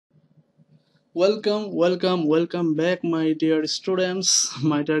Welcome back, my dear students,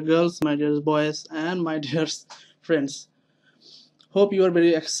 my dear girls, my dear boys, and my dear friends. Hope you are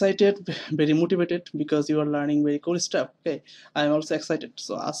very excited, very motivated because you are learning very cool stuff. Okay, I am also excited.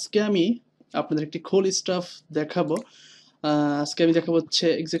 So আজকে আমি আপনাদের একটি cool stuff দেখাবো। আজকে আমি দেখাবো হচ্ছে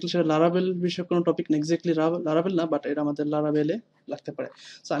exactly সেটা লারাবেল বিষয়ে কোনো টপিক না, এক্স্যাক্টলি লারাবেল না, বাট এটা আমাদের লারাবেলে লাগতে পারে।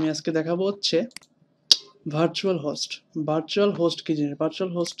 সো আমি আজকে দেখাবো হচ্ছে ভার্চুয়াল হোস্ট। ভার্চুয়াল হোস্ট কি জিনিস?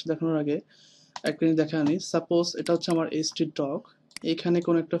 ভার্চুয়াল হোস্ট দেখানোর আগে একটা জিনিস দেখা আনি। সাপোজ এটা হচ্ছে আমার এইচটি ডক, এখানে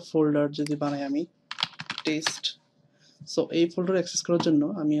কোনো একটা ফোল্ডার যদি বানাই আমি টেস্ট, সো এই ফোল্ডার অ্যাক্সেস করার জন্য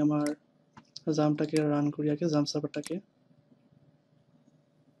আমি আমার জামটাকে রান করি আগে, জাম সার্ভারটাকে।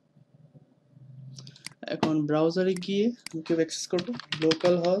 এখন ব্রাউজারে গিয়ে আমি কিভাবে অ্যাক্সেস করব?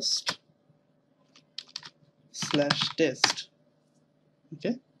 Local host slash test.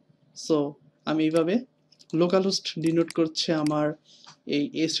 ওকে, সো আমি এইভাবে লোকাল হোস্ট ডিনোট করছে আমার এই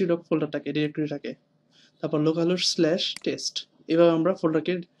এইচটি ডক ফোল্ডারটাকে, ডিরেক্টরিটাকে। তারপর লোকাল হোস্ট স্ল্যাশ টেস্ট, এভাবে আমরা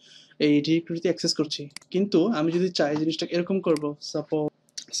ফোল্ডারকে এই ডিরেক্টরিতে অ্যাক্সেস করছি। কিন্তু আমি যদি চাই জিনিসটাকে এরকম করব,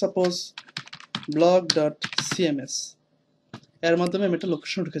 সাপোজ ব্লগ ডট সিএমএস, এর মাধ্যমে আমি একটা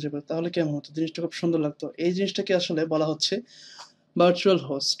লোকেশন ঢুকে যাবো, তাহলে কেমন হতো? জিনিসটা খুব সুন্দর লাগতো। এই জিনিসটাকে আসলে বলা হচ্ছে ভার্চুয়াল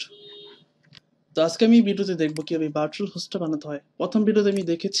হোস্ট। তো আজকে আমি ভিডিওতে দেখবো কিভাবে ভার্চুয়াল হোস্টটা বানাতে হয়। প্রথম ভিডিওতে আমি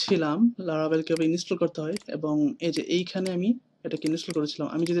দেখেছিলাম লারাভেল কিভাবে ইনস্টল করতে হয়, এবং এই যে এইখানে আমি এটাকে ইনস্টল করেছিলাম।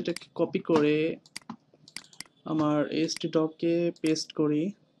 আমি যদি এটাকে কপি করে আমার এইচটি ডকে পেস্ট করি,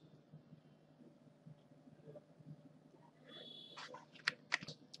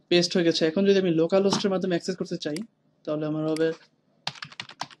 পেস্ট হয়ে গেছে। এখন যদি আমি লোকাল হোস্টের মাধ্যমে অ্যাক্সেস করতে চাই, তাহলে আমার হবে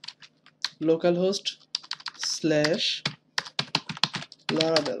লোকাল হোস্ট স্ল্যাশ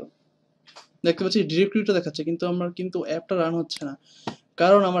লারাভেল। দেখতে পাচ্ছি ডিরেক্টরিটা দেখাচ্ছে, কিন্তু আমার কিন্তু অ্যাপটা রান হচ্ছে না,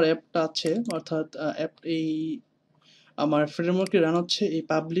 কারণ আমার অ্যাপটা আছে, অর্থাৎ অ্যাপ এই আমার ফ্রেমওয়ার্কটি রান হচ্ছে এই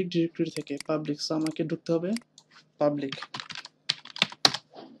পাবলিক ডিরেক্টরি থেকে। পাবলিক, সো আমাকে ঢুকতে হবে পাবলিক।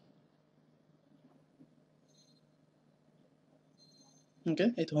 ওকে,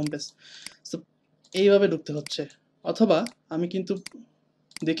 এই তো হোম পেজ। সো এইভাবে ঢুকতে হচ্ছে। অথবা আমি কিন্তু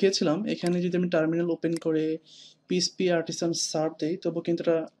দেখিয়েছিলাম এখানে যদি আমি টার্মিনাল ওপেন করে পিএসপি আর্টিসান সার্ভ দেই, তবু কিন্তু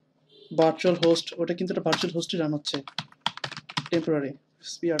এটা ভার্চুয়াল হোস্ট, ওটা কিন্তু একটা ভার্চুয়াল হোস্টই রান হচ্ছে টেম্পোরারি।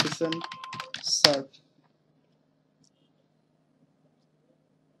 পিএসপি আর্টিসান সার্ভ,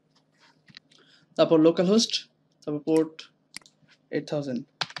 তারপর লোকাল হোস্ট, তারপর port 8000,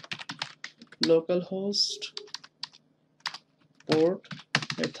 local host port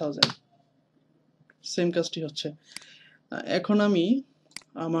 8000, same কাজটি হচ্ছে। এখন আমি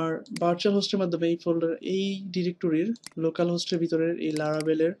আমার ভার্চুয়াল হোস্টের মাধ্যমে এই ফোল্ডার, এই ডিরেক্টরির লোকাল হোস্টের ভিতরের এই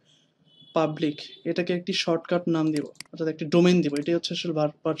লারাভেলের পাবলিক, এটাকে একটি শর্টকাট নাম দিব, অর্থাৎ একটি ডোমেন দিব। এটাই হচ্ছে আসলে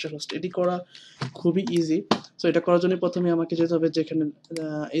ভার্চুয়াল হোস্ট। এটি করা খুবই ইজি। সো এটা করার জন্য প্রথমে আমাকে যেতে হবে যেখানে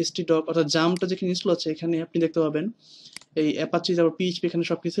এইচটি ডক অর্থাৎ জামটা যেখানে ইনস্টল আছে, এখানে আপনি দেখতে পাবেন এই অ্যাপাচি, তারপর পিএইচপি, এখানে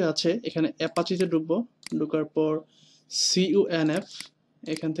সব কিছু আছে। এখানে অ্যাপাচিতে ঢুকবো, ঢোকার পর CUNF,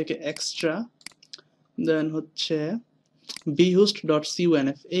 এখান থেকে এক্সট্রা, দেন হচ্ছে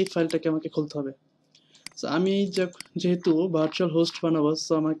bhost.cunf, এই ফাইলটাকে আমাকে খুলতে হবে। সো আমি যেহেতু ভার্চুয়াল হোস্ট বানাবো,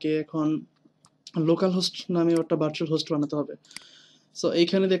 সো আমাকে এখন লোকাল হোস্ট নামে একটা ভার্চুয়াল হোস্ট বানাতে হবে। সো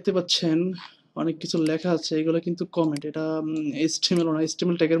এইখানে দেখতে পাচ্ছেন অনেক কিছু লেখা আছে, এগুলো কিন্তু কমেন্ট। এটা HTML না,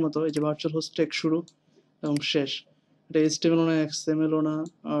 HTML ট্যাগের মতো। এই যে ভার্চুয়াল হোস্ট ট্যাগ শুরু এবং শেষ, এটা HTML না, XML না,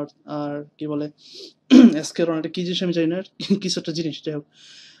 আর আর কি বলে এসকেল না, এটা কি জিনিস আমি জানি না, কিছু একটা জিনিস। যাই হোক,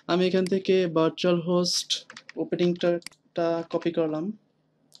 আমি এখান থেকে ভার্চুয়াল হোস্ট ওপেনিংটা কপি করলাম,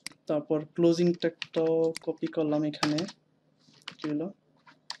 তারপর ক্লোজিং ট্যাগটাও কপি করলাম। এখানে কি হলো,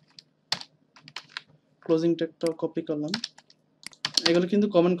 ক্লোজিং ট্যাগটাও কপি করলাম। এগুলো কিন্তু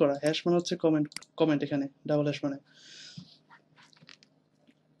কমেন্ট করা, হ্যাশ মানে হচ্ছে কমেন্ট, কমেন্ট এখানে ডাবল হ্যাশ মানে।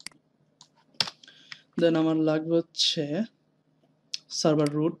 দেন আমার লাগবে হচ্ছে সার্ভার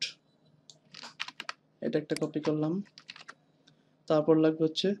রুট, এটা একটা কপি করলাম। তারপর লাগবে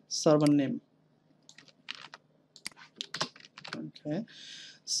হচ্ছে সার্ভার নেম। ওকে,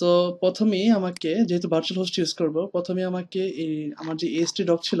 সো প্রথমেই আমাকে, যেহেতু ভার্চুয়াল হোস্ট ইউজ করব, প্রথমে আমাকে এই আমার যে এসটি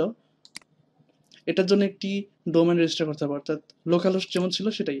ডক ছিল এটার জন্য একটি ডোমেন রেজিস্টার করতে হবে, অর্থাৎ লোকাল হোস্ট যেমন ছিল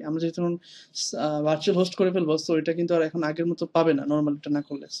সেটাই। আমরা যেহেতু ভার্চুয়াল হোস্ট করে ফেলবো, সো এটা কিন্তু আর এখন আগের মতো পাবে না নর্মাল এটা না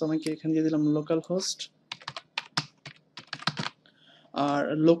করলে। সো আমাকে এখানে দিয়ে দিলাম লোকাল হোস্ট, আর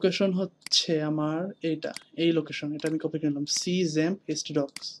লোকেশন হচ্ছে আমার এইটা, এই লোকেশন, এটা আমি কপি করে নিলাম, czamp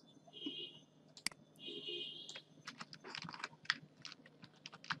htdocs।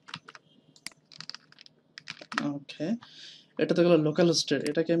 ওকে, এটা তো গেল লোকাল হোস্টের।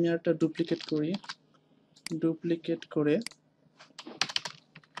 এটাকে আমি একটা ডুপ্লিকেট করি, ডুপ্লিকেট করে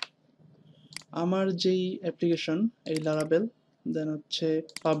আমার যেই অ্যাপ্লিকেশন এই লারাবেল, দেন হচ্ছে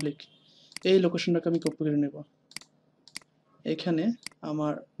পাবলিক, এই লোকেশনটাকে আমি কপি করে নেব। এখানে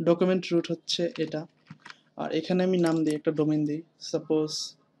আমার ডকুমেন্ট রুট হচ্ছে এটা, আর এখানে আমি নাম দিই, একটা ডোমেইন দিই, সাপোজ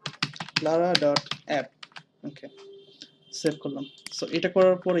lara.app। ওকে, সেভ করলাম। সো এটা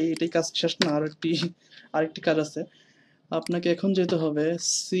করার পরে এটাই কাজ শেষ না, আরেকটি কাজ আছে। আপনাকে এখন যেতে হবে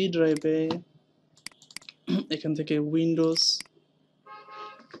সি ড্রাইভে, এখান থেকে উইন্ডোজ,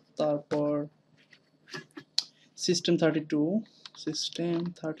 তারপর সিস্টেম 32,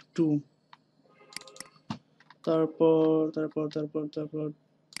 তারপর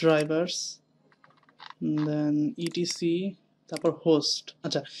ড্রাইভার্স, দেন ইটিসি, তারপর হোস্ট।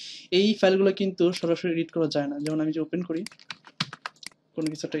 আচ্ছা, এই ফাইলগুলো কিন্তু সরাসরি এডিট করা যায় না। যেমন আমি যে ওপেন করি, কোনো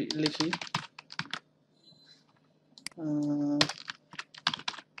কিছু একটা লিখি,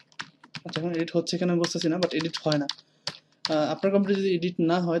 আচ্ছা এখন এডিট হচ্ছে কিনা আমি বুঝতেছি না, বাট এডিট হয় না। আপনার কম্পিউটার যদি এডিট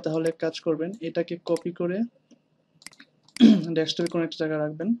না হয় তাহলে এক কাজ করবেন, এটাকে কপি করে ডেস্কটপে কোনো একটা জায়গায়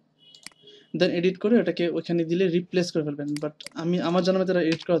রাখবেন, দেন এডিট করে ওটাকে ওইখানে দিলে রিপ্লেস করে ফেলবেন। বাট আমার জানা মতে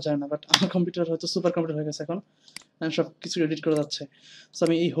এডিট করা যায় না, বাট আমার কম্পিউটার হয়তো সুপার কম্পিউটার হয়ে গেছে এখন, সব কিছু এডিট করা যাচ্ছে। সো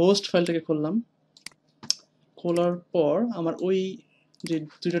আমি এই হোস্ট ফাইলটাকে খুললাম, খোলার পর আমার ওই যে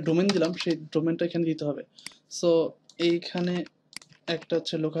দুইটা ডোমেন দিলাম সেই ডোমেনটা এখানে দিতে হবে। সো এইখানে একটা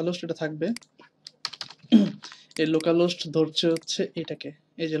হচ্ছে লোকাল হোস্ট, এটা থাকবে। এই লোকাল হোস্ট ধরছে হচ্ছে এটাকে,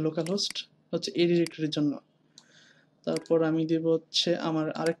 এই যে লোকাল হোস্ট হচ্ছে এই ডিরেক্টরির জন্য। তারপর আমি দিব হচ্ছে আমার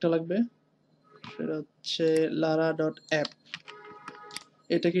আরেকটা লাগবে, সেটা হচ্ছে lara.app,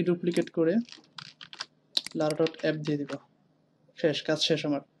 এটাকে ডুপ্লিকেট করে lara.app দিয়ে দিব। শেষ, কাজ শেষ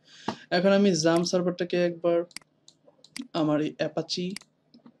আমার। এখন আমি জাম সার্ভারটাকে একবার আমার এই অ্যাপাচি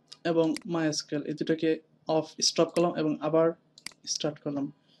এবং মাইএসকিউএল এই দুটাকে অফ স্টপ করলাম এবং আবার স্টার্ট করলাম।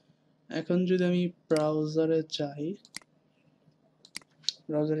 এখন যদি আমি ব্রাউজারে যাই,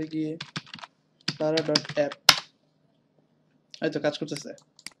 ব্রাউজারে গিয়ে lara.app, এই তো কাজ করতেছে।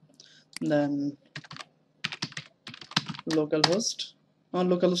 দেন লোকাল হোস্ট, আমার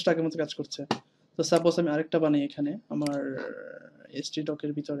লোকাল হোস্ট আগের মতো কাজ করছে। তো সাপোজ আমি আরেকটা বানাই এখানে আমার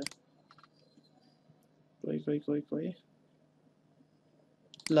htdoc-এর ভিতরে, কই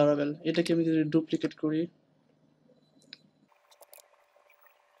Laravel, এটাকে আমি যদি ডুপ্লিকেট করি,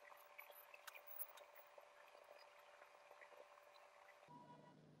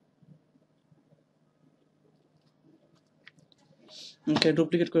 ওকে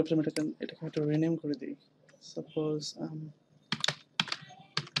ডুপ্লিকেট করে ফেললাম, এটাকে একটু রিনেম করে দিই, suppose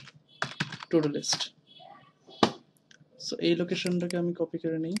to do list. So এই লোকেশনটাকে আমি কপি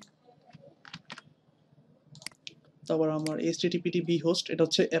করে নিই। তারপর আমার httpd হোস্ট, এটা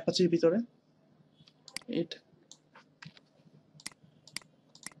হচ্ছে অ্যাপাচির ভিতরে,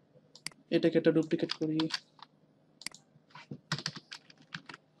 এটাকে একটা ডুপ্লিকেট করি।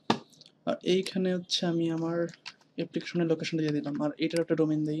 আর এইখানে হচ্ছে আমি আমার অ্যাপ্লিকেশনের লোকেশনটা দিয়ে দিলাম, আর এটার একটা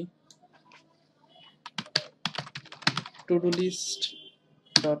ডোমেইন দিই,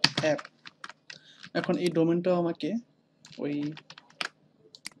 todolist.app। এখন এই ডোমেইনটাও আমাকে ওই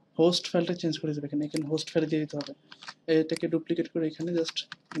হোস্ট ফাইলটা চেঞ্জ করে দেবে, এখানে হোস্ট ফাইল দিয়ে দিতে হবে। এটাকে ডুপ্লিকেট করে এখানে জাস্ট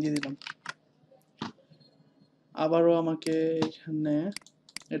দিয়ে দিলাম। আবারও আমাকে এখানে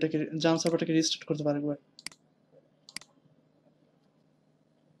এটাকে জাম সার্ভারটাকে রিস্টার্ট করতে পারবো।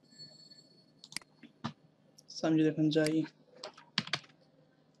 আমি যদি এখন যাই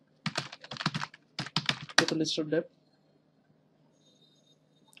todolist.app,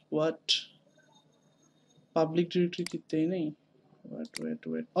 হোয়াট পাবলিক ডিরেক্টরি কিতেই নেই, ওয়েট,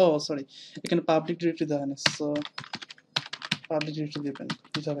 ও সরি, এখানে পাবলিক ডিরেক্টরি দেওয়া নেই। সো পাবলিক ডিরেক্টরি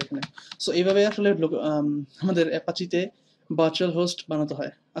দিতে হবে এখানে। সো এইভাবে আসলে আমাদের অ্যাপাচিতে ভার্চুয়াল হোস্ট বানাতে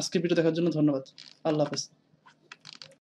হয়। আজকে ভিডিও দেখার জন্য ধন্যবাদ। আল্লাহ হাফেজ।